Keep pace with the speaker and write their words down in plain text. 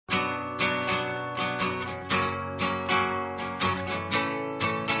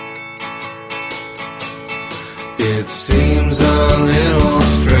It seems a little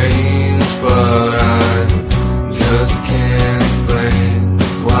strange, but I just can't explain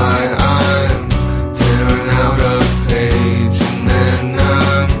why I'm tearing out a page and then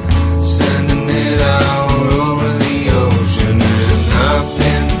I'm sending it out over the ocean. And I've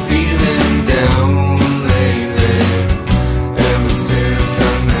been feeling down lately, ever since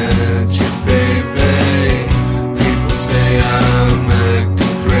I met you, baby. People say I'm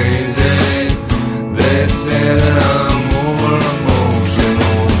acting crazy, they say that I'm over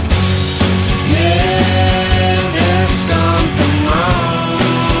emotional. Yeah, there's something wrong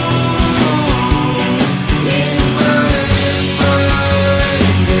in my mind.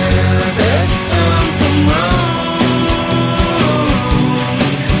 Yeah, there's something wrong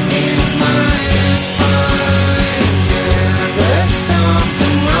in my mind. Yeah, there's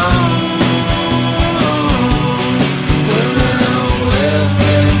something wrong. Well, now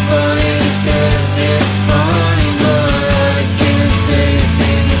everybody says it's funny, but I can't say it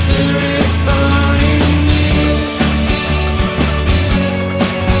seems very funny to me.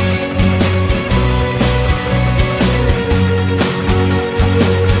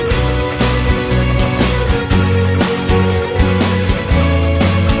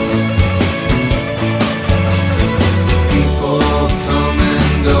 People come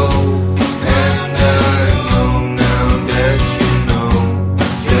and go, and I know now that you know.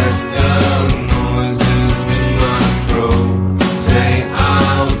 Check the noises in my throat. Say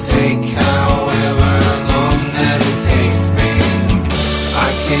I'll take however long that it takes me. I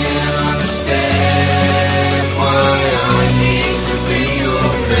can't understand why I need to be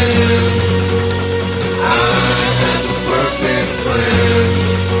your man. I had the perfect plan,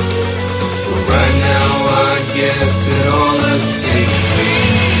 but right now I guess it all escapes me.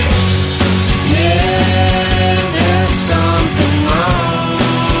 Yeah, there's something wrong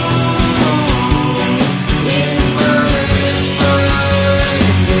in my mind.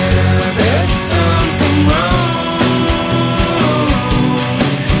 Yeah, there's something wrong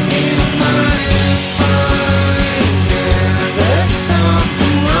in my mind. Yeah, there's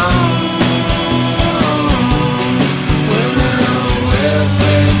something wrong. Well, now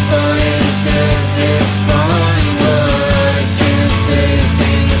everybody says it's funny, but I can't say it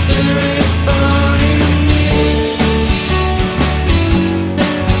seems very funny to me.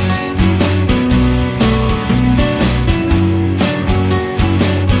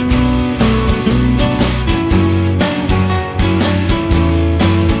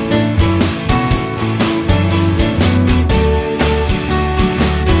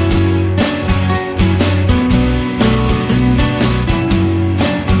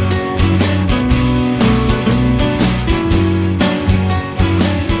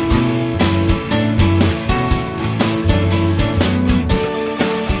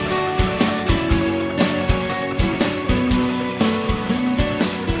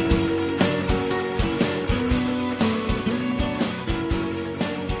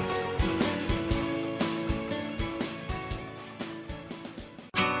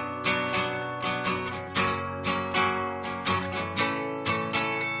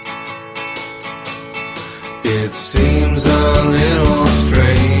 It seems a little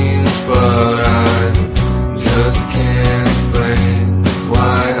strange, but I just can't explain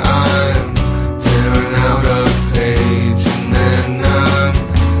why I'm tearing out a page and then I'm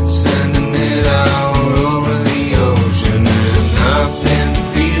sending it out over the ocean. And I've been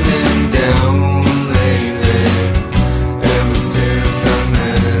feeling down lately, ever since I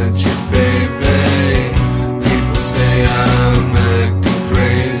met you, baby. People say I'm acting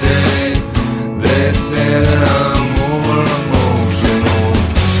crazy, they say that I'm over emotional.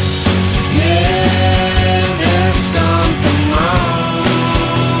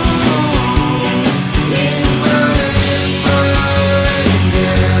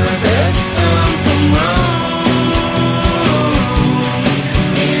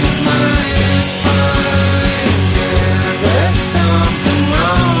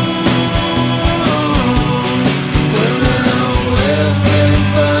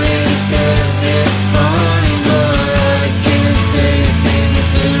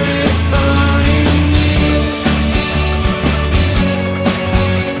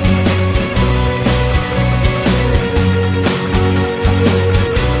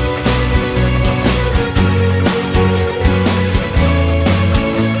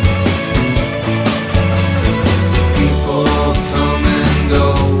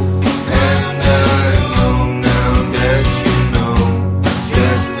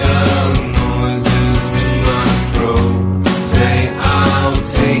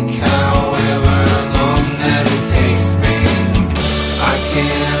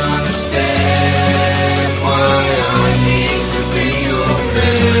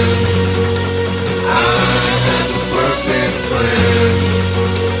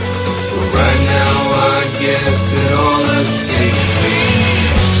 it all escapes me.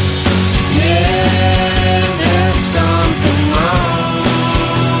 Yeah, there's something wrong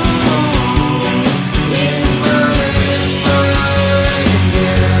in my mind.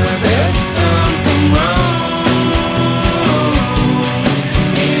 Yeah, there's something wrong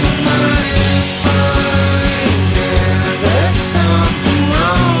in my mind. Yeah, there's something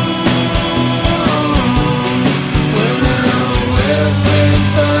wrong. Well, now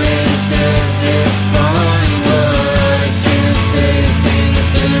everybody says it's fine, but I can't say it seems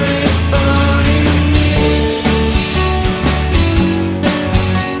very funny to me.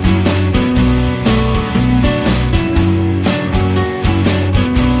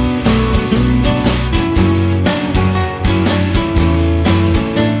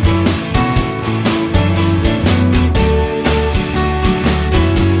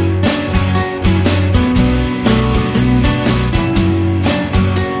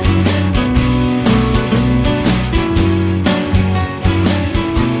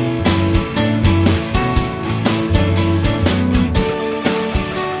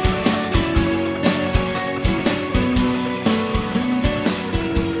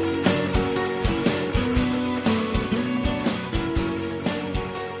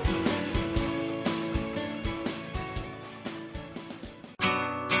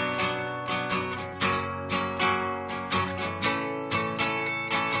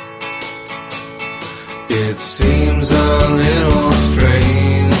 It seems a little